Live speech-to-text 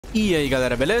E aí,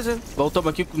 galera, beleza? Voltamos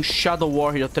aqui com Shadow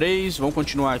Warrior 3. Vamos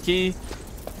continuar aqui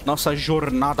nossa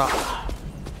jornada.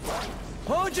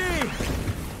 Hoji!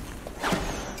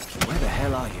 Where the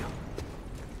hell are you?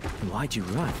 Why'd you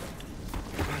run?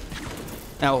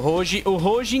 É, o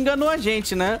Hoji enganou a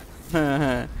gente, né?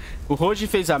 O Hoji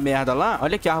fez a merda lá.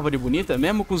 Olha que árvore bonita,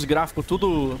 mesmo com os gráficos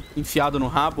tudo enfiado no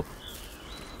rabo.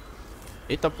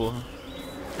 Eita porra.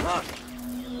 Look!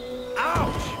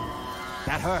 Ouch!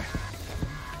 That hurt.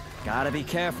 Gotta be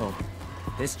careful.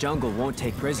 This jungle won't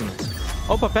take prisoners.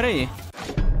 Opa, pera aí.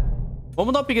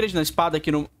 Vamos dar um upgrade na espada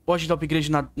aqui no... Pode dar um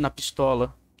upgrade na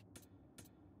pistola.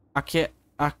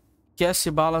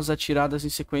 Aquece balas atiradas em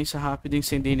sequência rápida e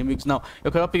incendeia inimigos. Não,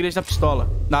 eu quero um upgrade na pistola.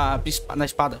 Na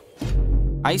espada.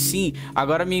 Aí sim.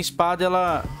 Agora minha espada,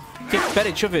 ela... Pera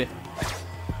aí, deixa eu ver.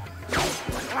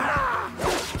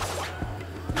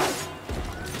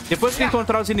 Depois que eu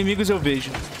encontrar os inimigos, eu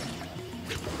vejo.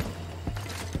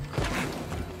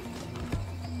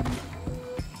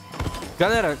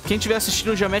 Galera, quem estiver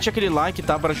assistindo já mete aquele like,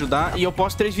 tá? Pra ajudar. E eu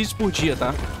posto 3 vídeos por dia,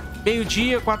 tá?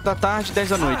 Meio-dia, 4 da tarde, 10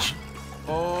 da noite.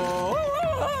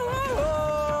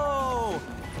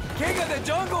 King of the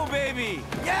jungle, baby!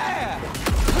 Yeah!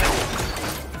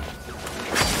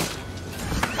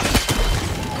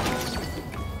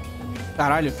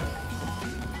 Caralho.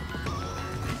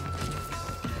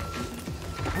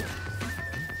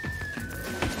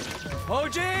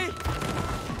 Hoji!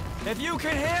 If you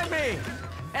can hear me,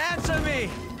 answer me!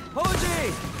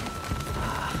 Hoji!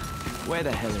 Where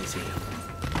the hell is he?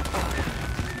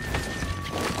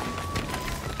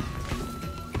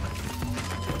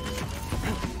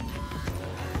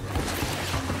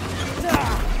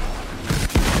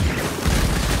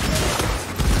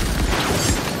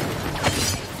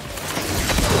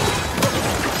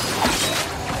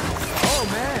 Oh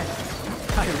man!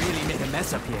 I really made a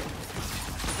mess up here.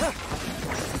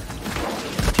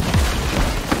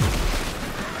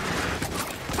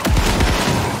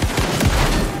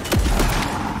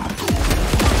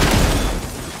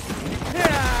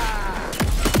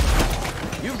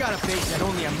 You've got a face that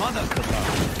only a mother could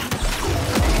love.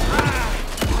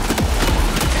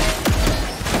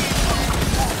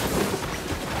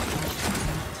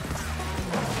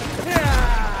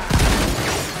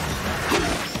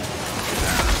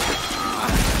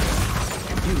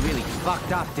 You really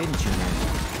fucked up, didn't you,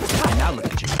 man? Now look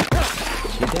at you.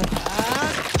 You dead?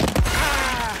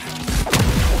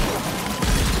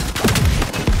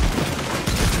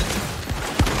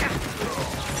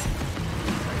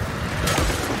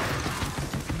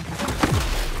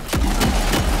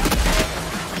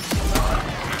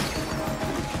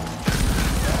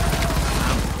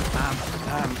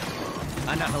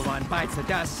 Another one bites the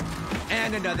dust,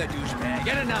 and another douchebag,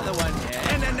 and another one,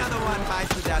 and another one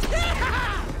bites the dust.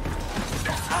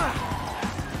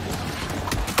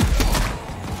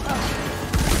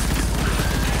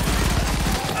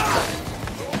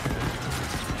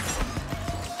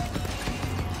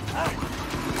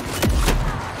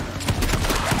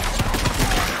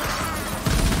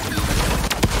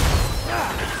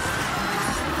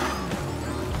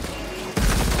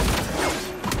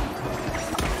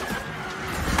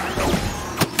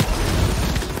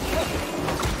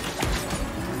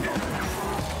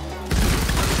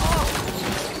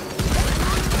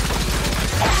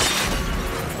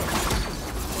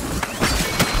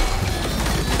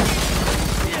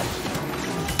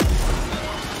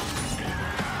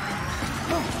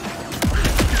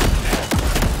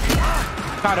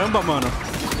 Caramba, mano.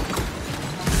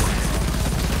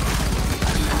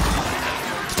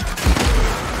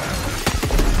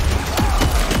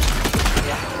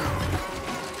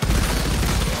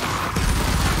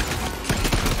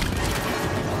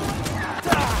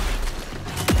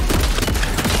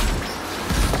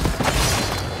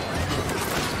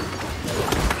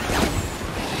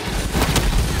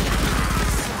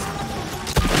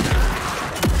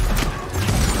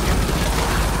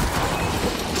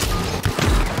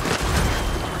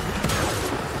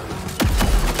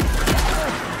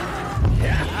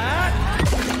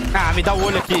 Ah, me dá o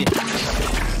olho aqui.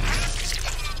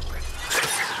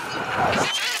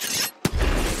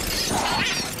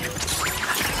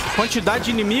 Quantidade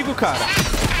de inimigo, cara.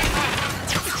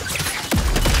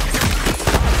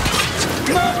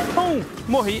 Não!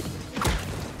 Morri.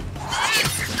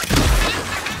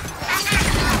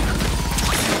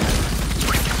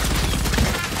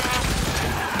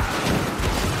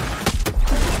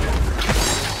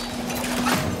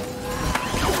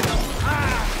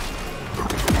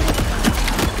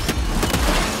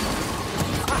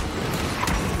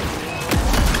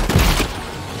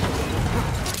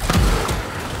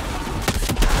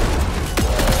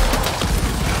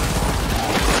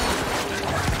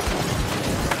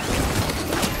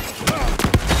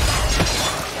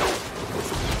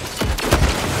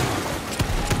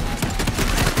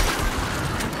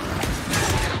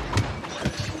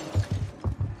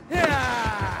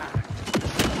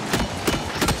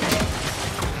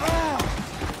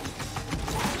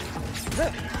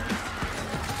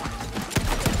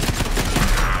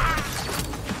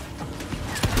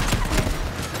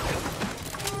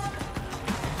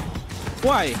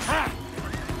 Uai.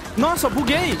 Nossa,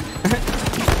 buguei.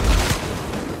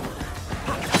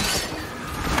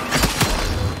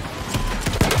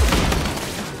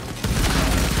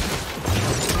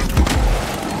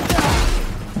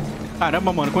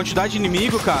 Caramba, mano. Quantidade de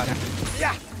inimigo, cara.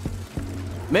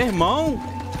 Meu irmão.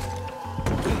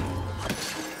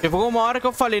 Chegou uma hora que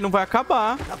eu falei, não vai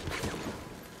acabar.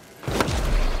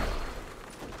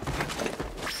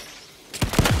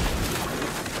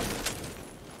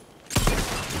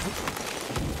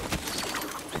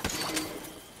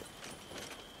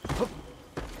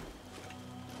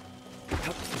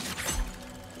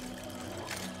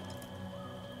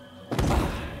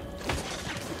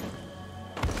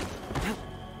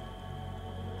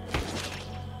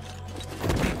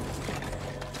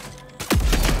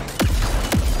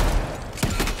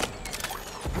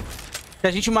 Se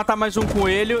a gente matar mais um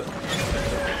coelho...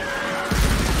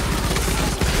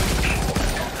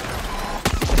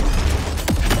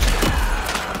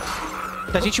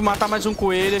 Se a gente matar mais um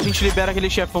coelho, a gente libera aquele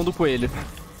chefão do coelho.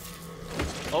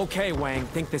 Okay, Wang,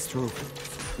 think this through.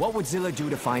 What would Zilla do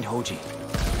to find Hoji?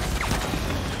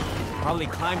 Probably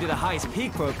climb to the highest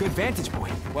peak for a good vantage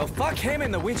point. Well, fuck him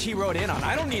and the winch he rode in on.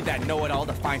 I don't need that know-it-all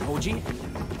to find Hoji.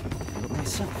 Do it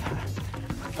myself.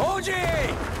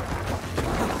 Hoji!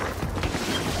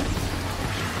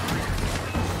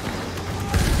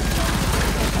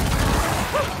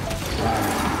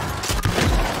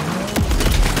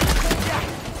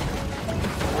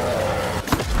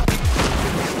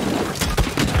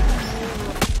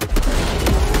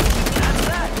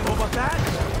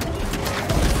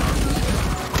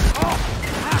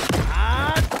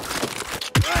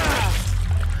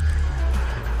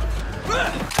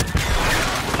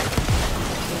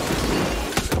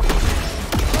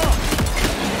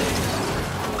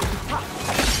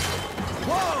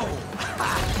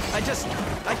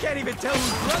 I can't even tell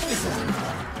whose blood this is.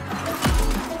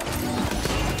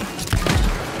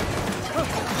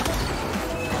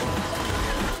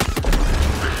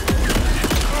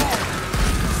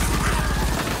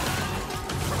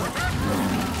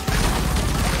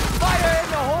 Fire in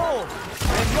the hole!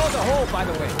 And blow the hole, by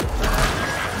the way.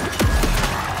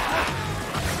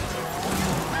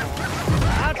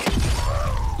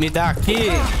 Me dá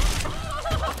aqui.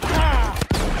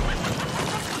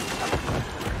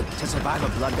 To survive a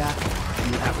bloodbath,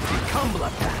 you have to become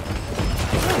bloodbath.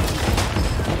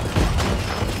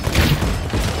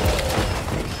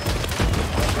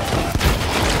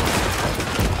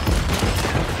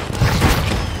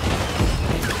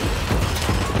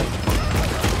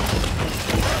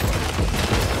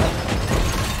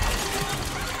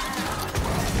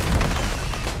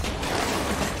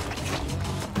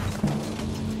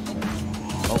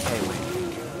 Okay, wait.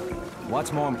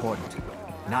 What's more important?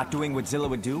 Not doing what Zilla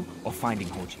would do, or finding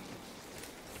Hoji?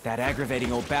 That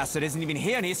aggravating old bastard isn't even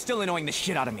here and he's still annoying the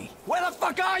shit out of me. Where the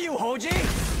fuck are you, Hoji?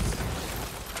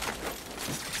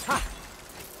 Ha!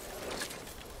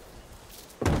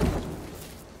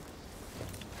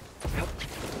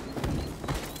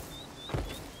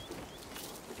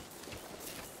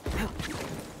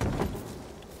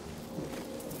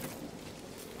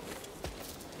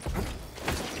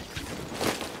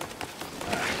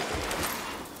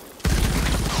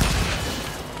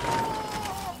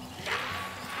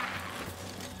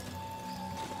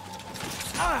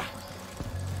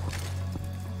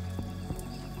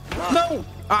 Não!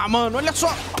 Ah, mano, olha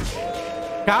só!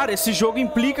 Cara, esse jogo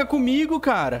implica comigo,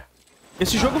 cara.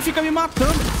 Esse jogo fica me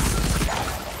matando.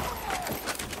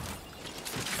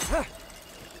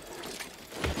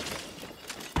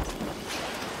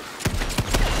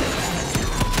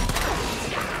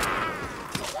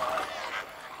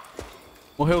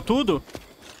 Morreu tudo?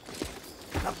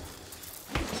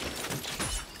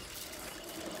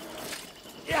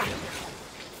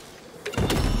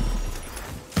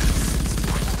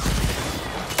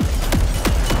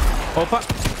 Opa!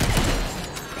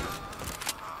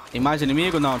 Tem mais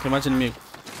inimigo? Não, tem mais inimigo.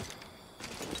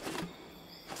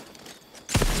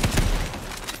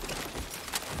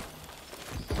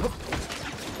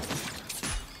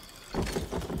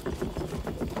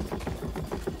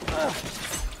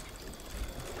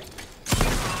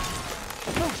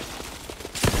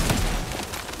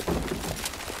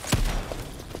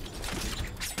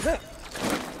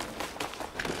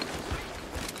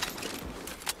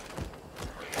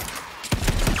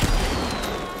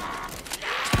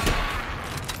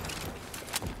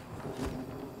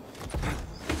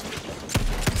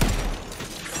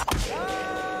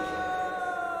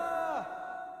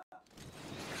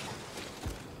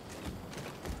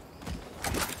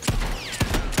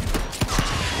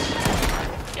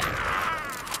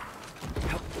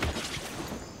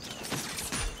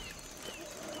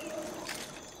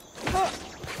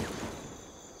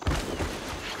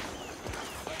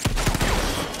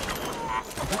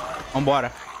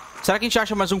 Vambora. Será que a gente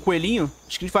acha mais um coelhinho?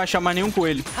 Acho que a gente vai achar mais nenhum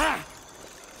coelho.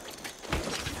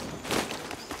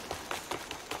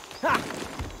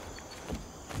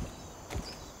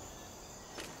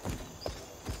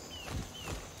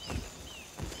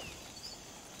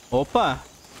 Opa!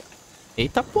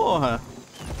 Eita porra!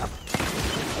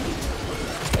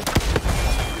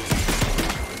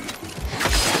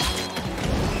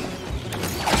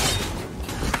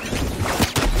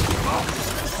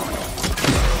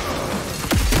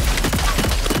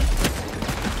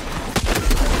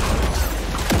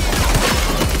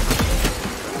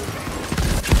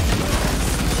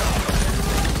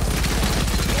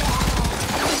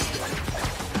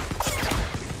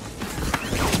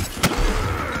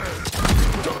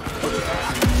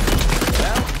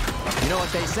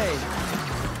 They say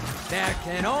there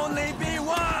can only be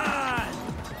one.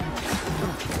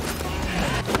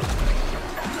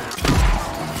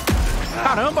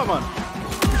 Caramba, mano.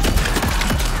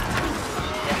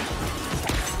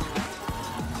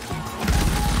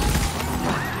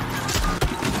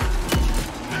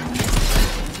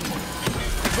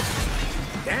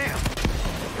 Damn.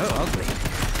 You're ugly.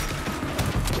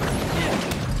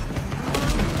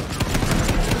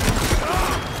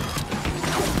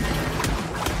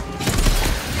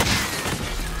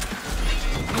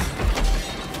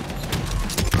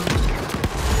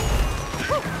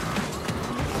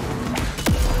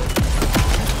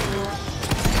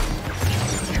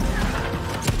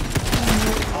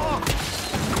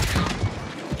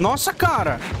 Nossa,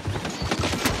 cara!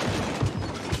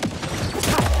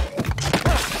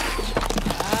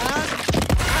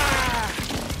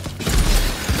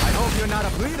 I hope you're not a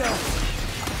bleeder.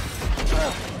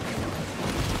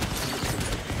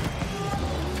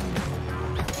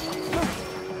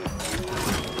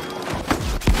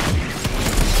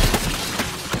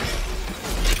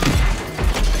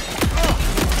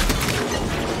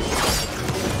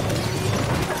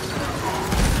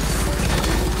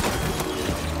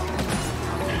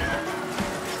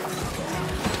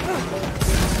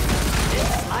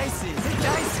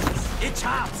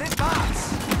 Chops, it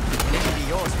pops. And it can be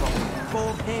yours for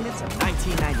 4 payments of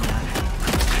 $19.99.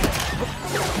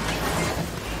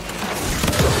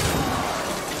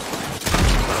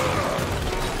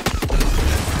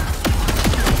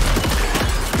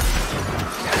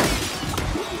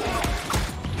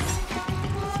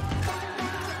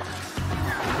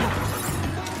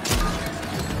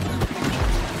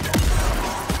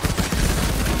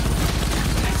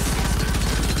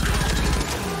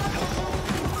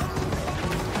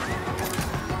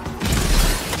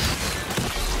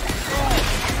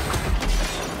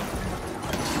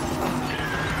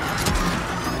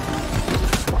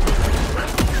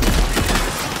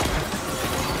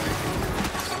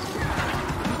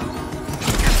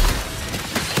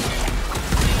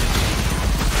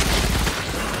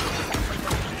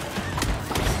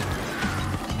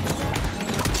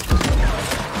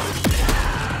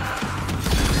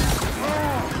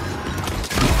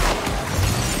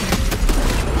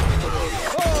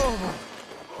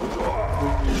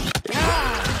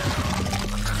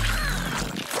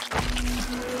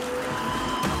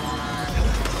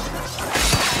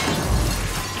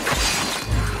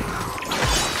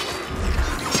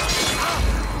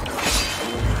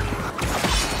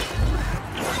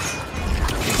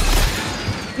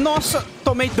 Nossa,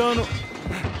 tomei dano.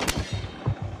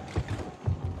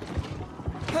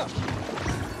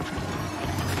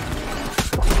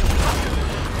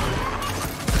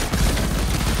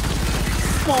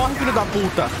 Morre, filho da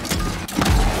puta.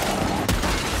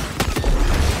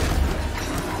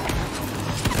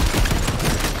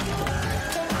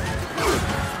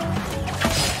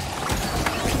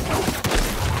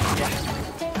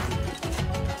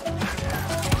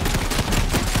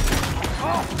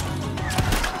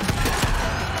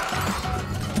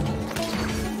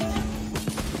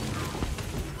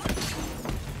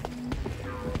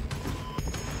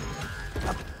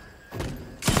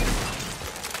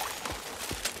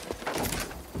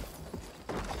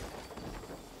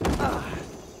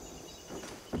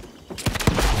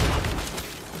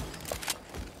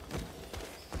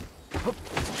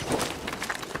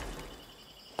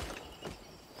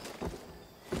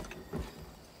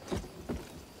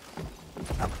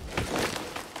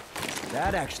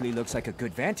 That actually looks like a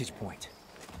good vantage point.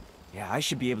 Yeah, I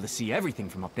should be able to see everything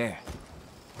from up there.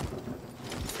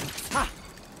 Ha!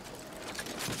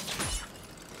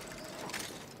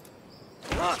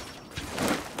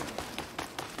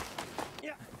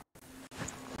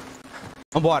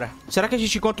 Vambora. Será que a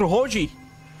gente encontra o Hoji?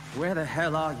 Where the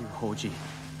hell are you, Hoji?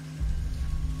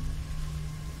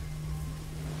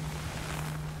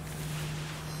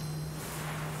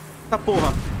 Tá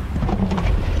porra.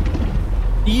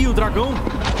 Ih, o dragão.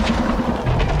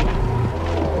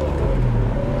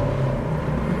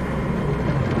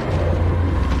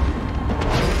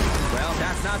 Well,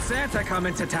 that's not Santa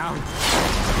coming to town.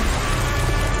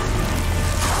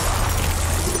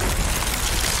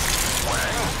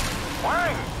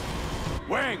 Wang!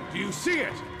 Wang, do you see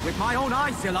it? With my own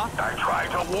eyes, Zilla. I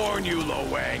tried to warn you, Lo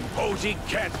Wang. Hoji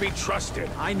can't be trusted.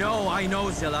 I know,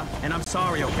 Zilla. And I'm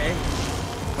sorry, okay?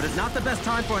 But it's not the best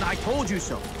time for an I told you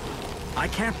so. I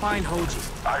can't find Hoji.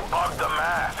 I bugged the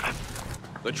mask.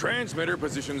 The transmitter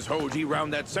positions Hoji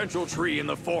round that central tree in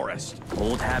the forest.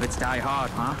 Old habits die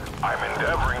hard, huh? I'm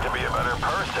endeavoring to be a better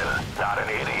person, not an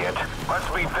idiot.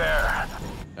 Let's meet there.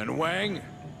 And Wang,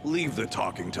 leave the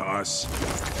talking to us.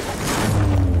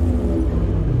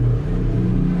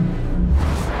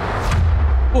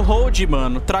 O Hold,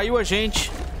 mano, traiu a gente.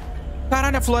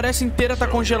 Caralho, a floresta inteira tá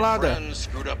congelada.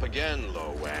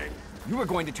 You were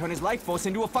going to turn his life force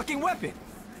into a fucking weapon.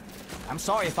 I'm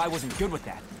sorry if I wasn't good with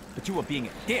that, but you were being a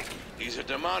dick. He's a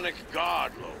demonic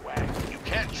god, Lo Wang. You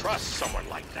can't trust someone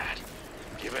like that.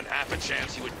 Given half a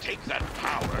chance, he would take that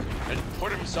power and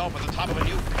put himself at the top of a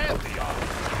new pantheon.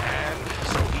 And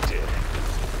so he did.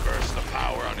 Burst the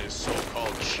power on his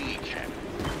so-called chi cannon.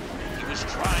 He was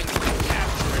trying to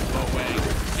recapture it, Lo Wang.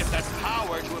 Get that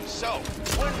power to himself.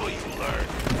 When will you learn?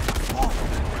 Oh,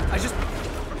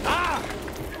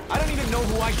 I don't even know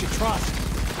who I should trust.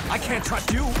 I can't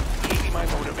trust you. Maybe my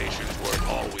motivations weren't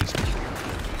always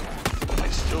pure. But I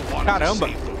still wanted to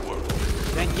save the world.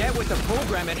 And yet with the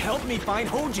program, it helped me find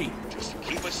Hoji. Just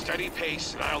keep a steady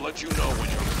pace, and I'll let you know when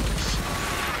you're close.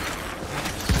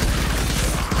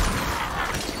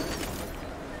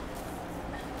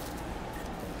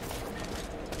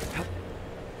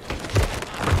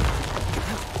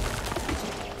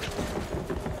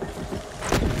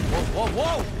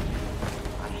 Whoa!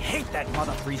 I hate that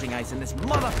mother freezing ice in this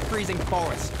mother freezing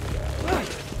forest.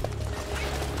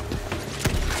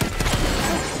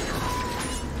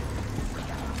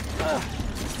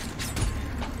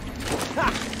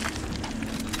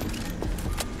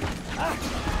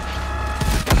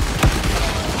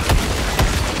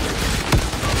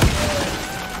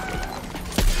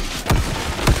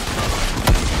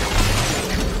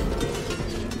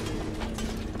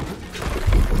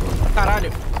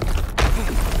 Caralho.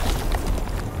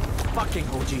 Fucking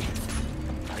Hoji.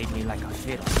 Played me like a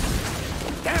fiddle.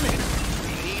 Damn it!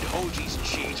 We need Hoji's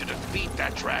chi to defeat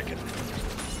that dragon.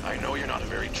 I know you're not a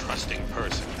very trusting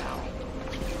person now.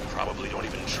 You probably don't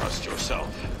even trust yourself.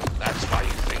 That's why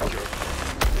you think your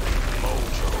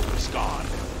mojo is gone.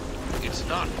 It's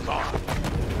not gone.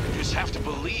 You just have to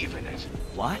believe in it.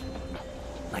 What?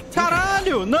 Like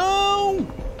Caralho, não!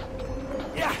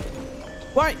 Yeah!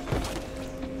 Uai!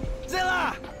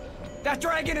 Zilla! That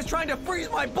dragon is trying to freeze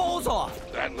my balls off!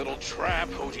 That little trap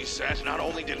Hoji set not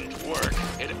only didn't work,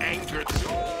 it angered the...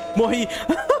 Morri.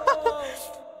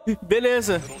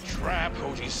 Beleza. Little trap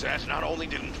Hoji set not only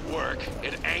didn't work,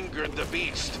 it angered the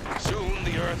beast. Soon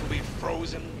the earth will be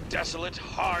frozen, desolate,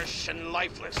 harsh, and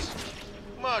lifeless.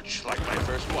 Much like my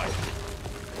first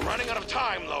wife. We're running out of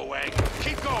time, Lo Wang.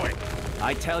 Keep going.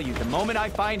 I tell you, the moment I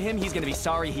find him, he's gonna be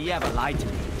sorry he ever lied to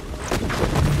me.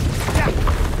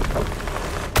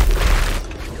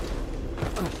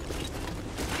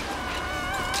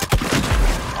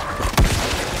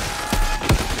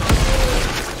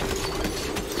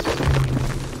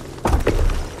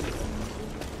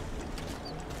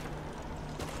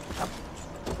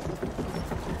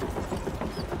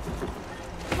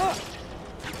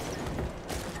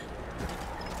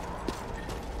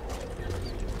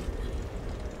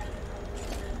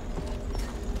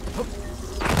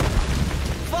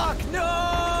 Fuck no!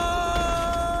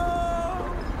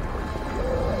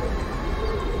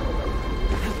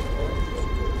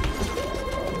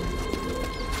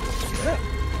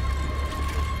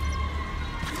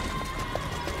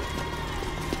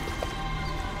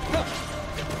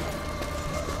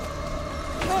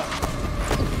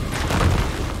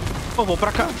 Oh, vou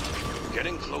pra cá.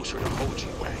 Getting closer to Hoji,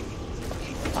 Wang.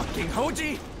 Fucking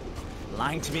Hoji!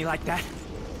 Lying to me like that?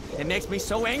 It makes me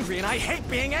so angry, and I hate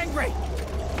being angry!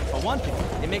 For one thing,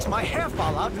 it makes my hair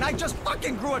fall out, and I just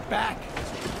fucking grew it back!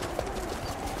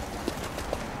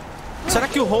 Será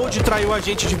que o Hold traiu a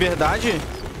gente de verdade?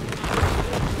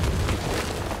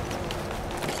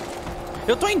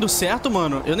 Eu tô indo certo,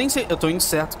 mano? Eu nem sei. Eu tô indo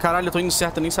certo. Caralho, eu tô indo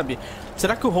certo, eu nem sabia.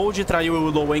 Será que o Hold traiu o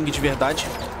Lo Wang de verdade?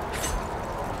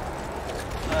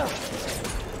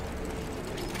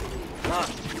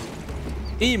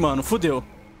 Ih, mano, fudeu.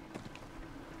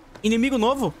 Inimigo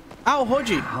novo? Ah, o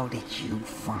Hold. How did you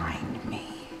find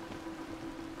me?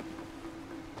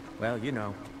 Well, you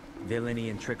know, Villainy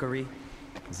and trickery.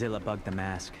 Zilla bugged the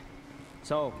mask.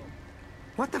 So,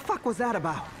 what the fuck was that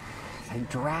about? The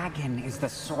dragon is the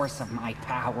source of my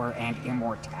power and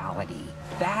immortality.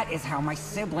 That is how my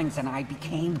siblings and I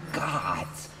became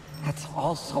gods. That's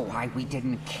also why we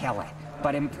didn't kill it,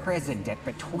 but imprisoned it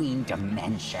between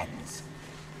dimensions.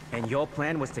 And your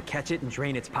plan was to catch it and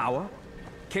drain its power?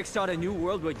 Kickstart a new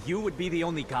world where you would be the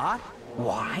only god?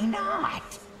 Why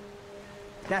not?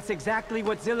 That's exactly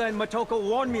what Zilla and Motoko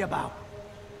warned me about.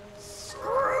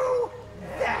 Screw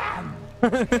them!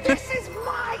 This is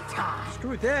my time!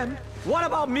 Screw them? What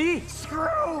about me?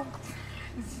 Screw!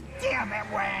 Damn it,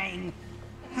 Wang!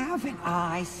 Haven't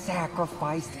I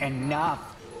sacrificed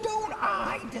enough? Don't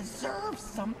I deserve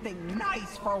something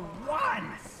nice for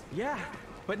once? Yeah,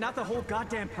 but not the whole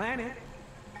goddamn planet.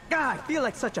 God, I feel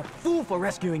like such a fool for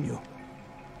rescuing you.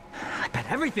 I bet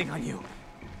everything on you.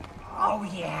 Oh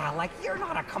yeah, like you're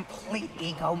not a complete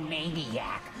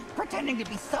egomaniac, pretending to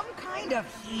be some kind of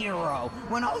hero,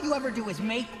 when all you ever do is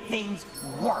make things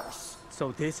worse.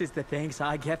 So this is the thanks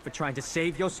I get for trying to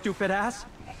save your stupid ass?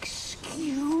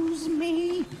 Excuse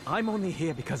me? I'm only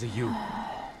here because of you.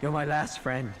 You're my last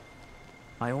friend.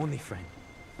 My only friend.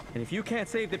 And if you can't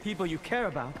save the people you care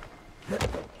about,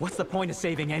 what's the point of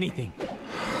saving anything?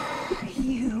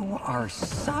 You are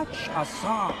such a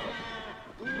song.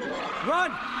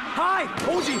 Run! Hide!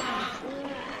 Hoji!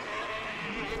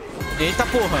 Eita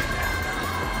porra.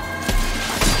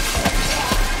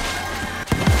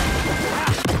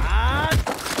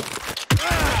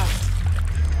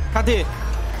 Cadê?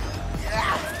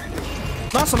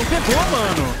 Nossa, não pegou,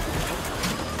 mano.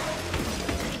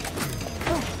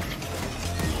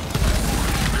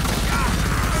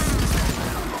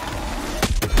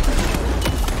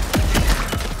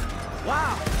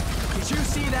 Wow! Did you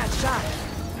see that shot?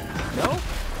 No?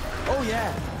 Oh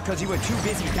yeah, because you were too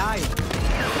busy dying.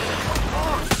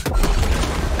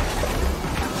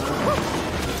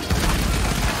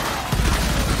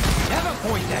 Never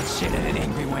point that shit at an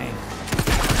angry Wang.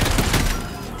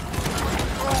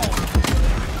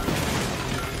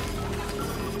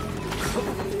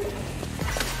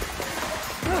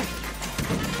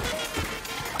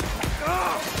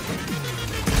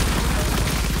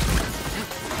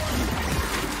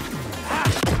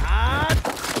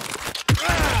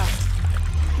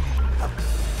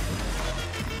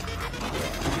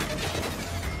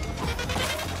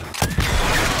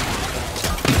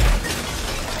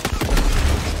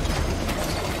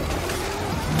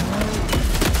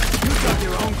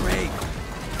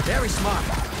 Very smart.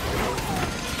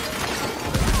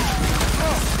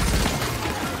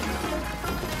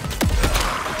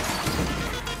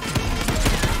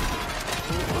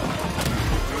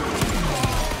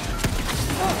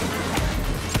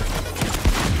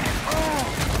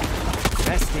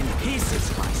 Rest in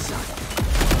pieces, my son.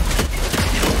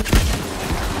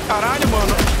 Caralho,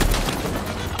 mano.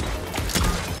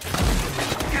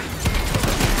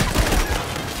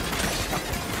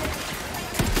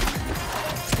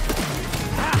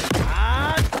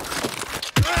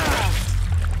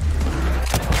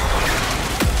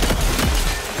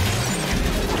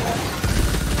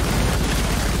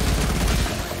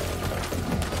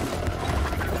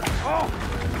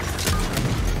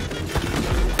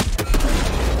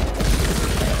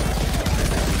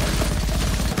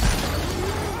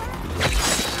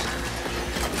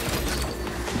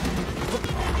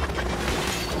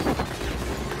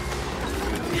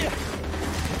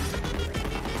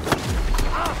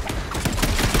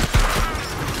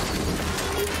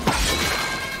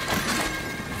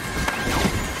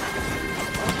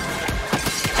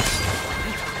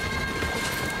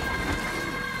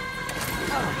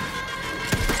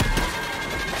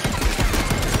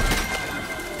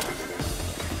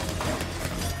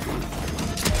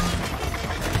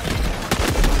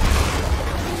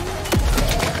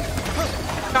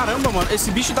 Caramba, mano,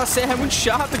 esse bicho da serra é muito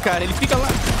chato, cara. Ele fica lá.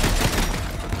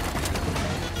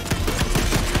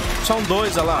 São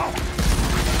dois, olha lá.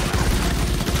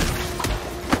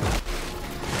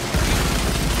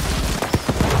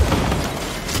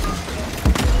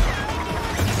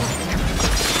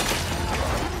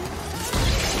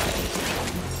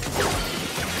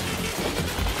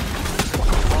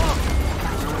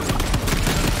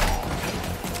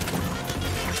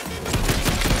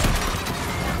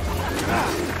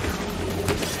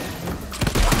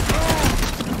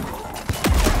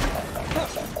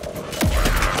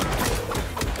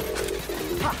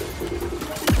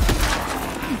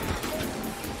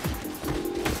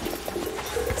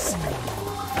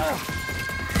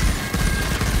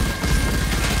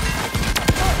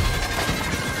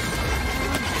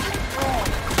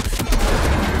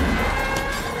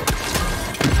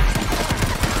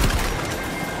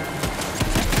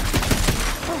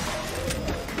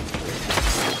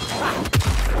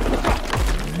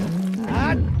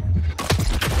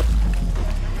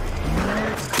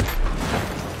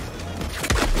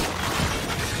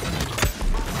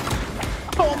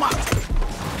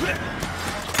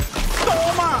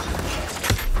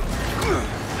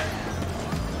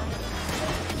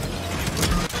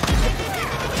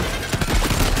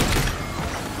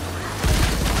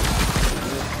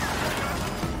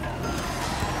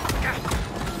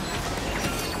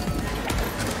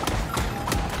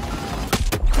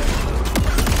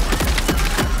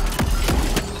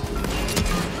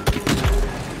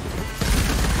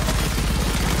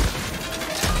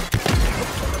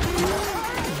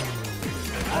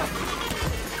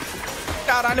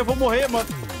 Caralho, eu vou morrer, mano.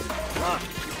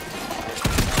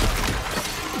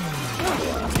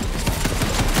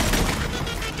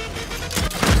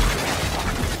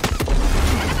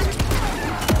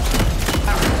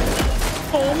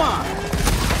 Toma!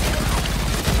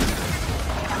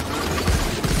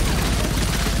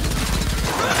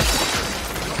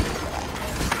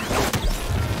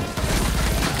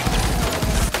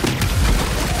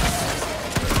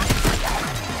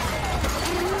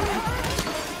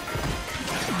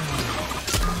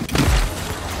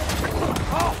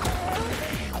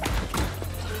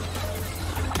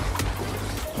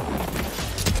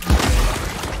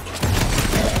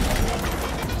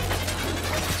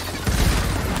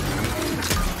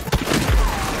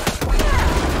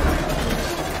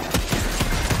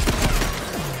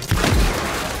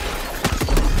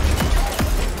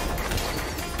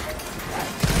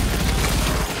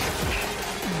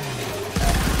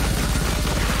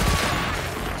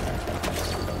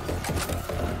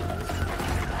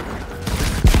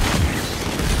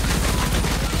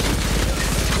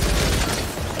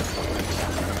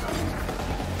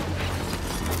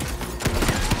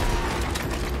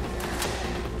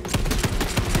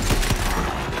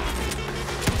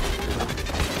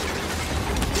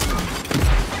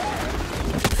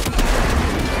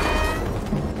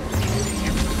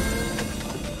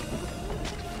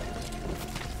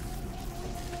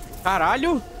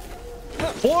 Caralho!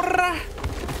 Porra!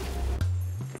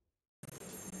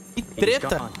 Que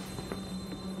treta!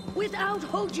 Without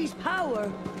Hoji's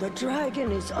power, the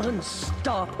dragon is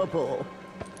unstoppable.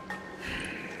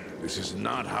 This is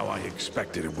not how I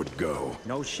expected it would go.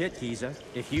 No shit, Giza.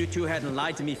 If you two hadn't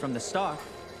lied to me from the start.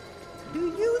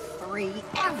 Do you three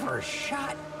ever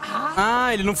shut up?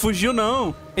 Ah, ele não fugiu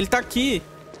não. Ele tá aqui.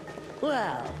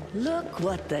 Well, look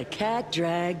what the cat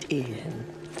dragged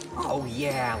in. Oh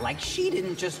yeah, like she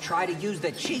didn't just try to use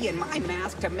the chi in my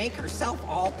mask to make herself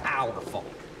all powerful.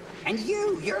 And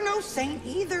you're no saint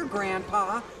either,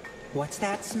 Grandpa. What's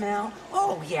that smell?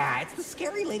 Oh yeah, it's the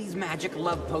scary lady's magic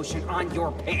love potion on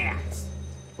your pants.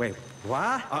 Wait,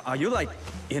 what? Are you like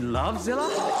in love, Zilla?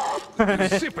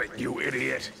 Sip it, you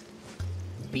idiot!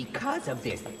 Because of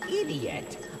this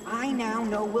idiot, I now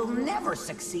know we'll never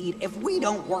succeed if we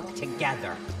don't work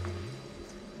together.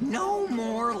 No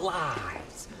more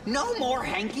lies. No more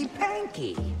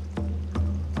hanky-panky.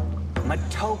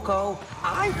 Matoko,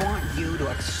 I want you to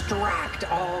extract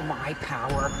all my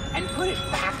power and put it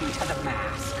back into the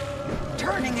mask,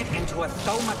 turning it into a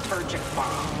thaumaturgic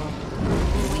bomb.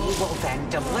 We will then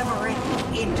deliver it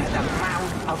into the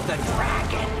mouth of the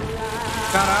dragon.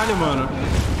 Caralho, mano.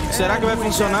 Será que vai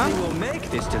funcionar? Will make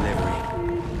this delivery.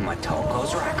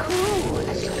 Matoko's raccoon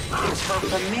is her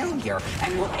familiar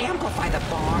and will amplify the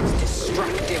bomb's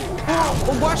destructive power.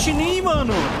 O Guaxinim,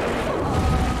 mano.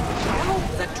 Help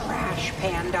the trash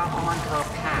panda on her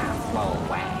path, Lo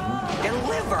Wang.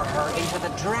 Deliver her into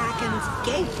the dragon's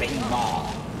gaping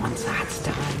maw. Once that's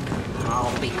done,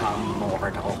 I'll become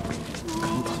mortal,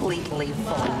 completely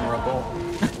vulnerable.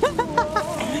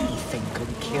 Anything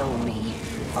could kill me.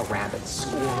 A rabid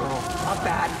squirrel, a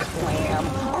bad clam,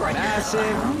 or a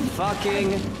Massive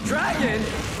fucking dragon!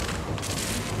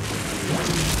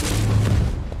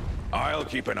 I'll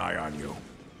keep an eye on you.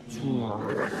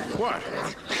 What?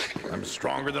 I'm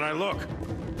stronger than I look.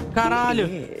 Caralho.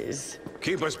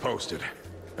 Keep us posted.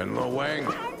 And Lo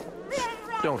Wang,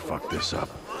 don't fuck this up.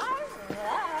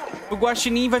 O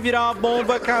Guaxinim vai virar uma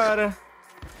bomba, cara.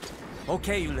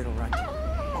 Okay, you little runt.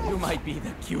 You might be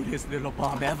the cutest little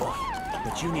bomb ever.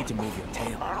 But you need to move your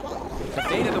tail. The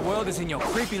fate of the world is in your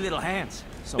creepy little hands.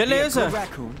 So Beleza. be a good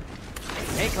raccoon.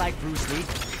 Make like Bruce Lee,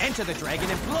 enter the dragon,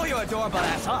 and blow your adorable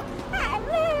ass up.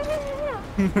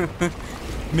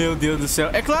 Meu Deus do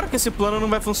céu. É claro que esse plano não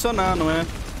vai funcionar, não é?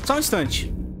 Só um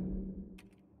instante.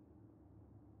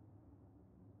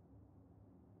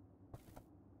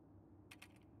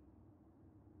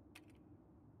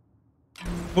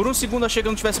 Por um segundo achei que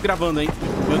eu não estivesse gravando, hein?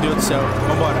 Meu Deus do céu.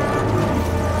 Vambora.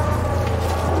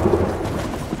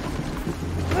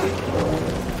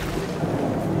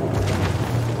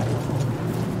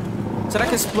 Será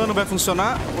que esse plano vai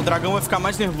funcionar? O dragão vai ficar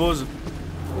mais nervoso.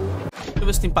 Deixa eu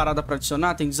ver se tem parada pra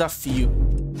adicionar. Tem desafio.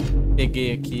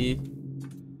 Peguei aqui.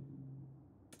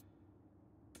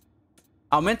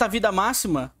 Aumenta a vida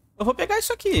máxima. Eu vou pegar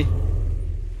isso aqui.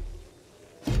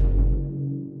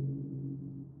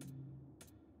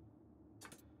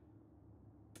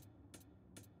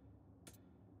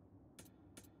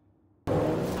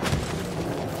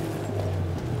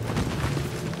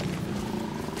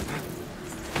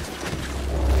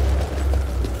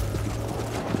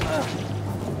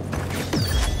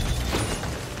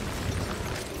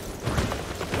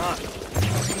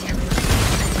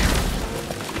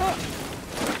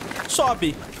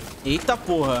 sobe. Eita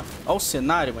porra. Olha o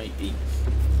cenário, mas...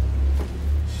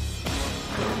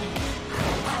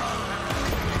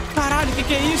 Caralho,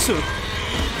 que é isso?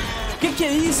 Que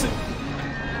é isso?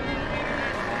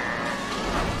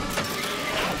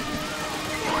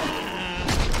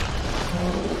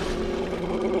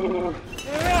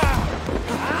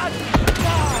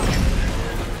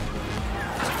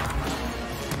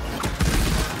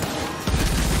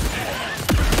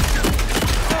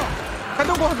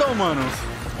 Cadê o gordão, mano?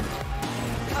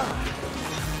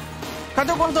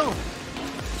 Cadê o gordão?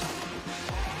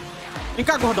 Vem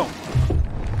cá, gordão.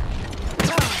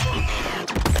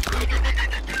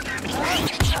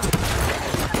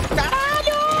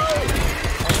 Caralho!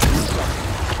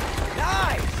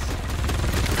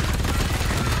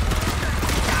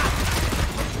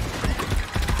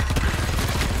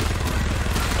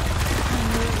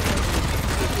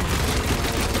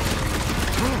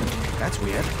 That's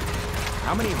weird.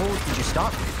 How many holes did you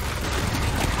stop?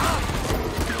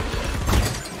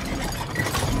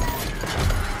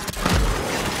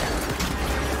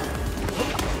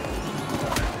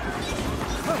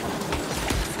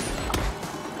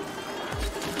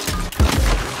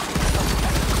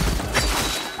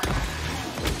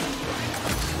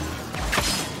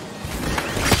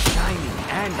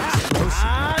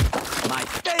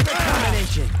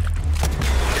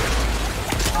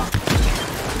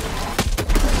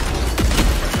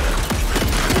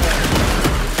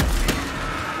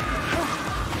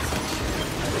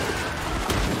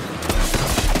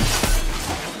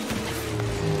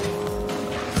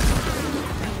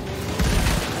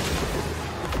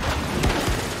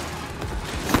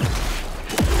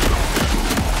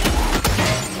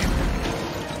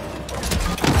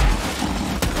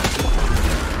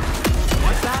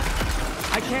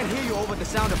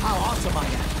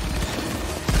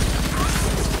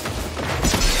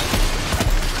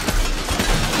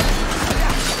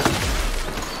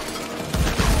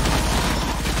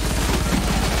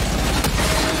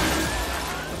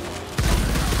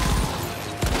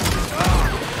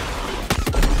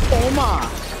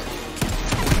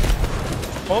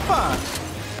 Opa!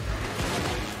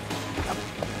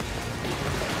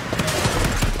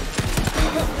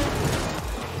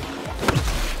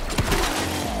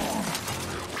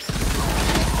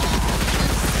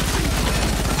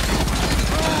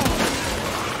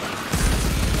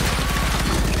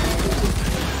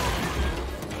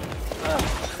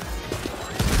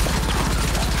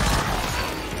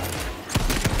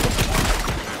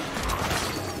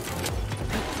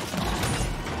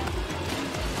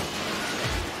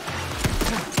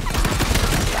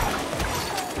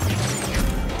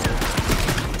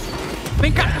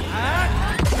 Vem cá!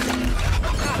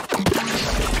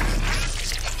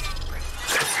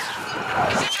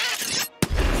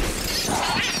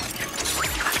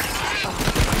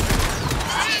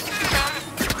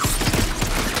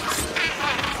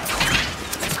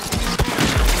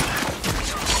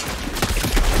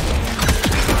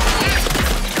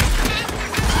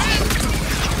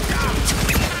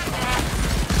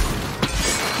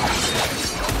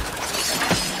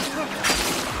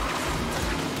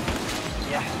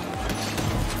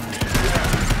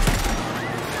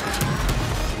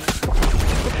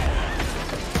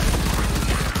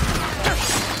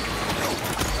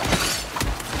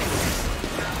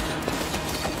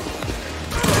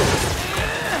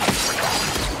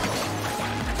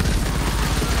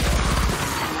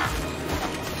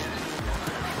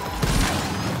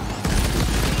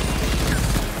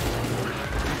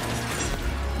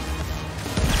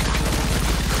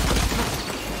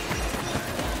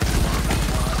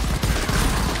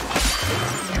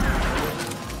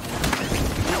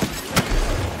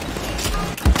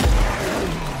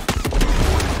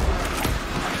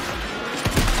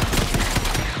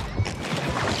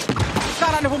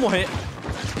 Eu vou morrer.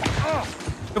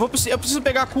 Eu preciso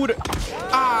pegar a cura.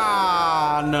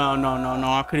 Ah,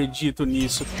 não acredito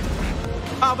nisso.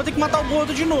 Ah, vou ter que matar o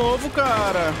gordo de novo,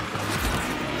 cara.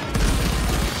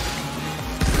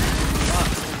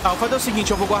 Tá, vou fazer o seguinte,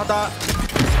 eu vou guardar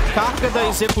carga da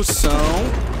execução.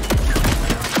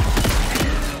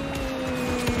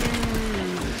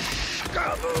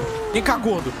 Vem cá,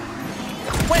 gordo.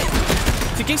 Ué,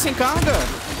 fiquei sem carga?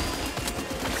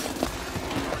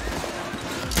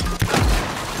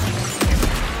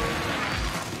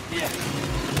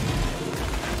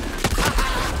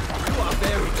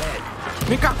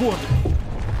 Vem cá, gordo.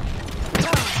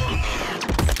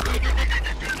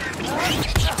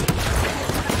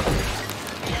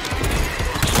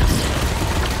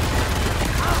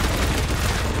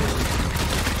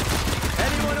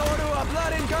 Anyone order a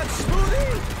blood and guts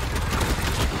smoothie?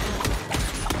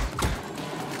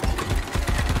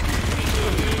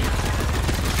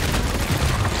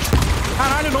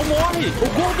 O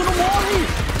gordo não morre!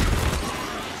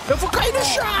 Eu vou cair no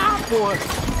chão, porra!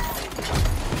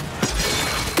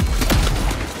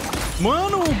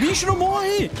 Mano, o bicho não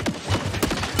morre!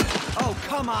 Oh,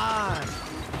 come on!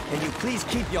 Can you please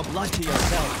keep your blood to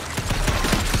yourself?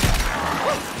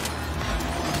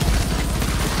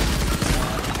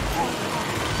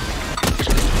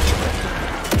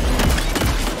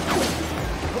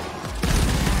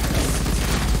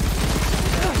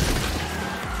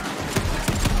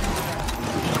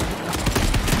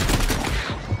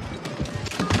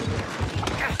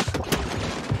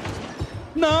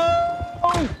 Não!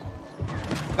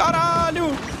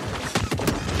 Caralho!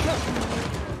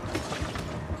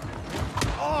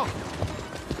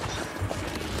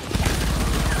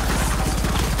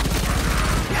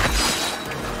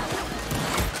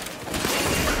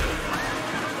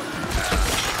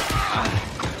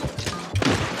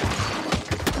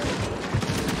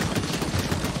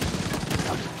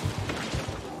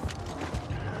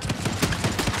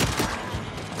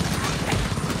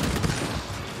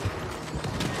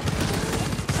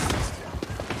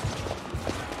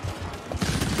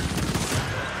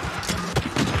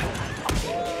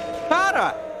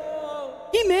 Cara!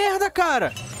 Que merda,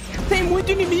 cara! Tem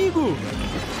muito inimigo!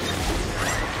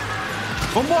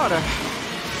 Vambora!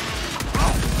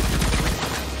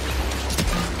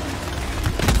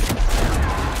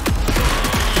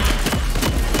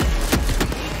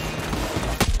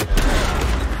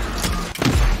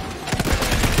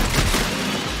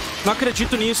 Não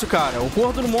acredito nisso, cara. O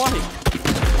gordo não morre.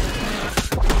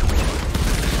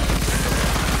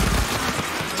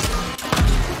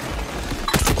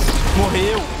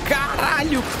 Morreu.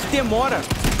 Caralho, que demora.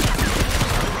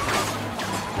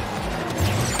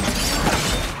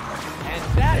 And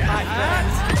that, my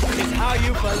friends, is how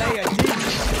you fillet a demon.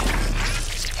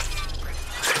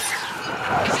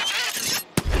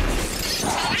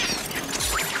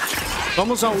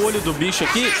 Vamos usar o olho do bicho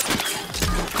aqui.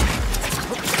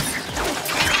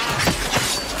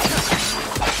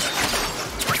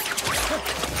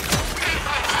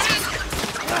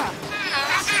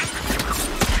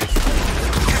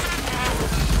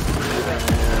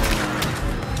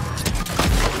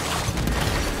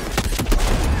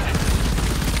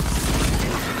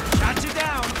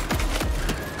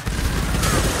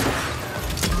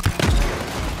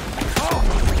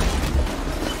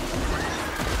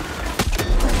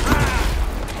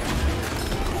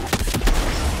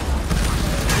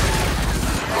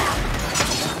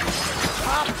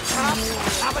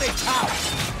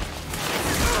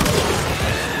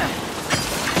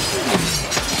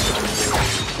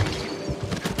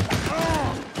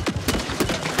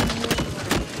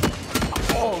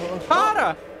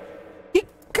 Cara! Que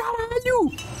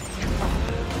caralho!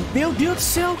 Meu Deus do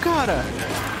céu, cara!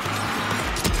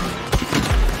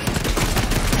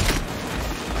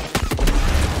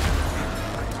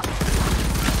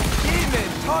 Demon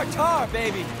tartar,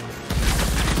 baby.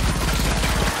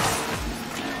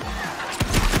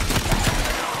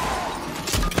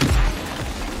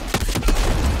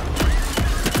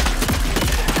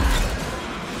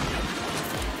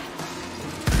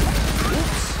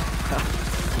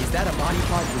 Is that a body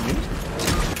part we need?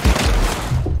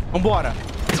 Vambora!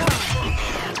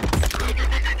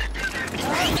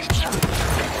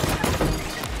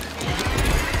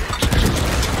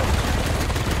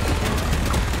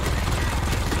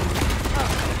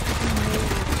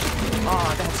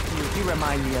 Oh, that's cute. You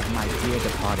remind me of my dear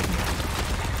departed man.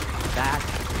 Fat,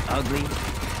 ugly,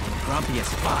 and grumpy as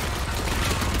fuck.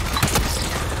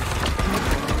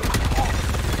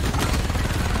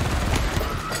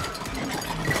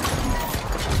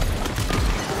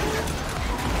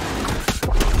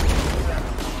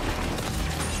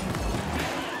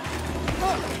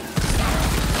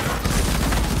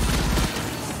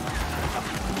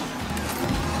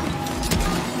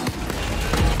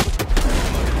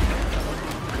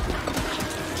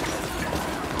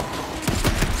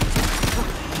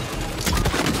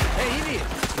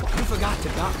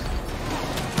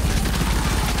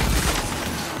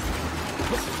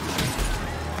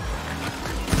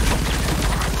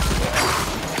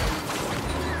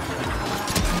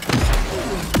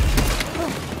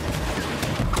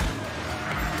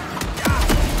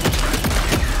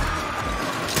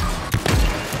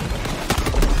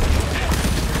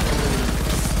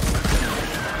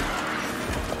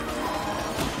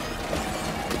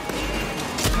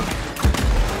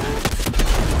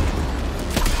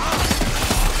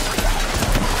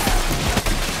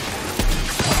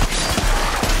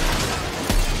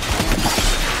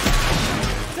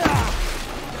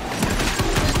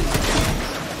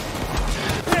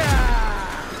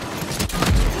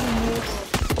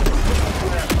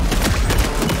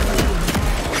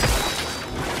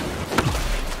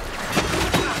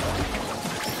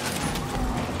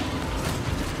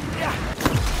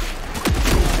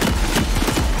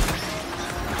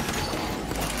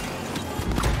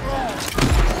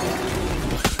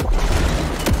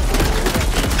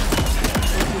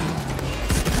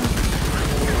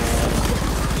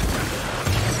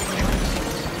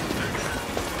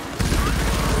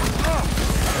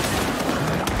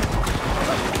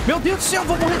 Meu Deus do céu,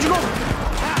 vou morrer de novo.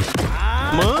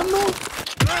 Mano.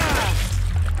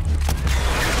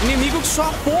 Inimigo que só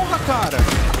a porra, cara.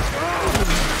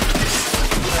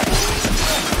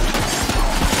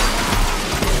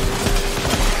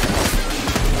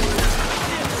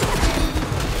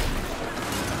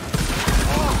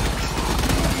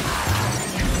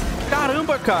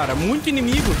 Caramba, cara. Muito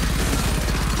inimigo.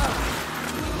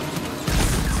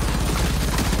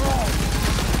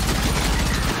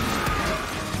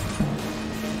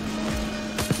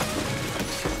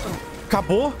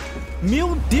 Acabou?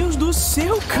 Meu Deus do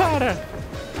céu, cara!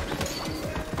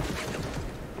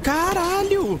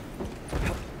 Caralho!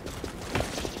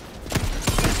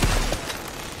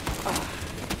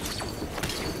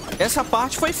 Essa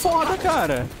parte foi foda,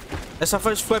 cara. Essa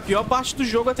foi a pior parte do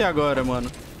jogo até agora,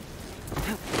 mano.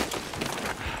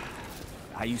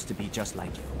 I used to be just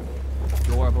like you.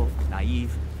 Adorable,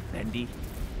 naive, bendy.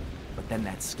 But then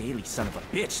that scaly son of a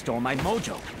bitch stole my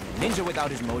mojo. A ninja without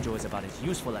his mojo is about as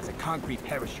useful as a concrete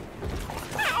parachute.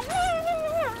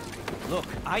 Look,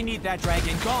 I need that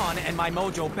dragon gone and my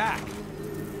mojo back.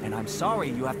 And I'm sorry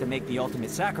you have to make the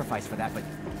ultimate sacrifice for that, but...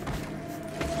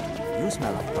 You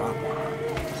smell like drop.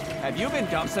 Have you been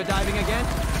dumpster diving again?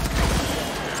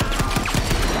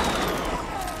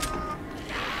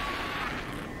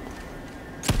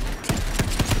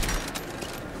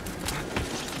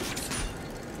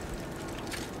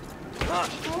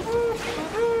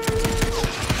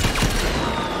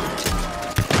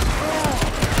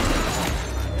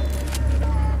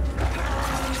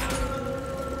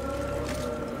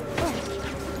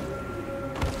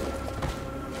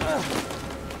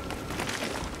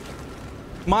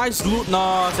 Mais luta.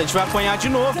 Nossa, a gente vai apanhar de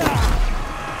novo.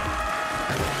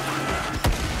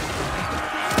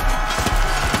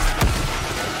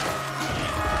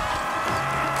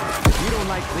 You don't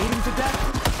like bleeding to death?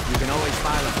 You can always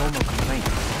file a formal complaint.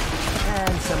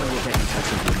 And someone will get in touch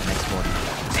with you in the next 40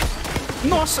 hours.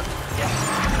 Nossa.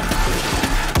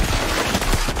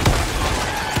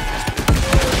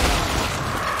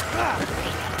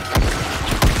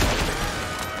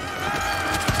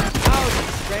 Howdy,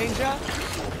 stranger.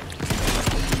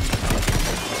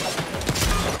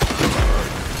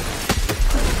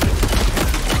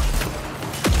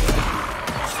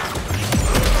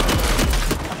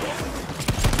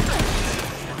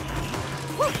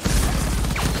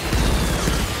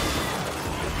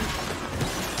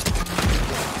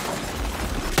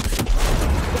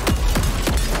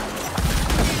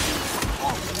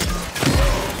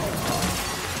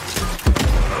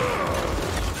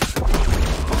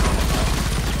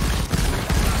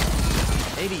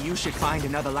 Maybe you should find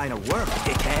another line of work,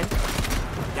 dickhead.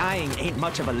 Dying ain't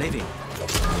much of a living.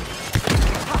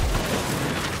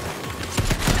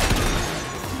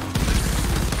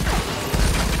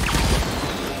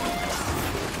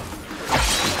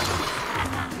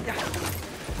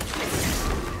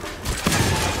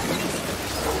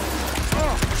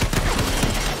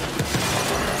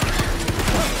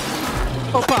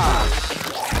 Opa!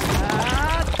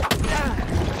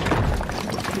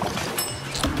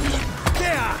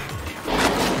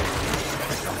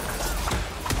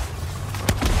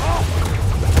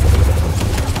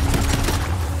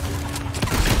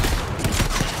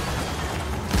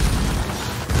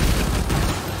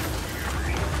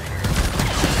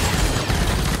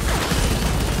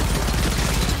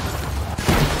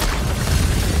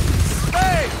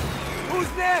 Hey! Who's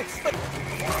next?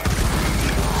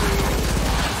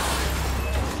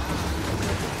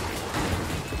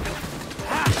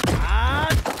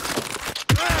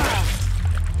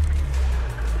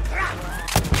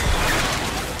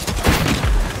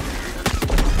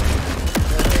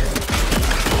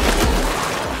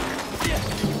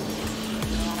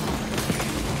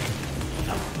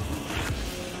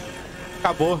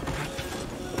 Acabou.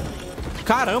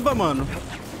 Caramba, mano.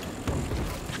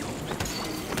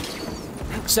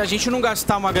 Se a gente não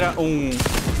gastar uma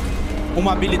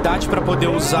habilidade pra poder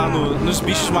usar nos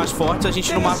bichos mais fortes, a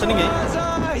gente não mata ninguém.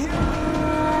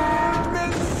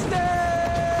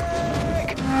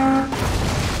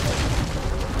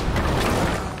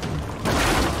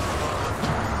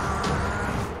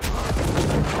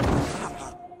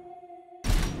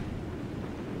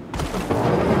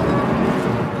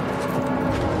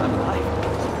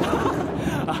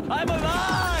 I'm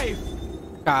alive!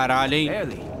 Caralho, hein?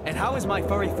 Barely. And how is my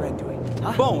furry friend doing?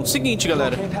 Huh? Bom, seguinte,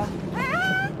 galera. Okay, pal?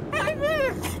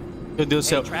 Meu Deus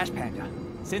do Hey, céu. Trash Panda.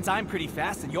 Since I'm pretty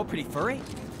fast and you're pretty furry,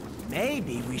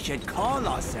 maybe we should call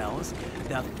ourselves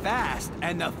the Fast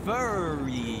and the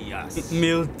Furious.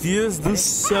 Meu Deus do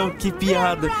céu, que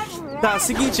piada. Tá,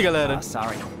 seguinte, galera. Oh,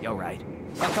 sorry. You're right.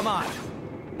 Now, come on.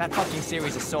 That fucking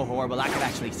series is so horrible, I could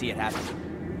actually see it happen.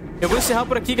 Eu vou encerrar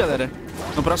por aqui, galera.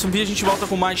 No próximo vídeo a gente volta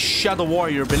com mais Shadow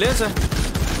Warrior, beleza?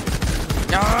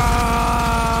 Ah!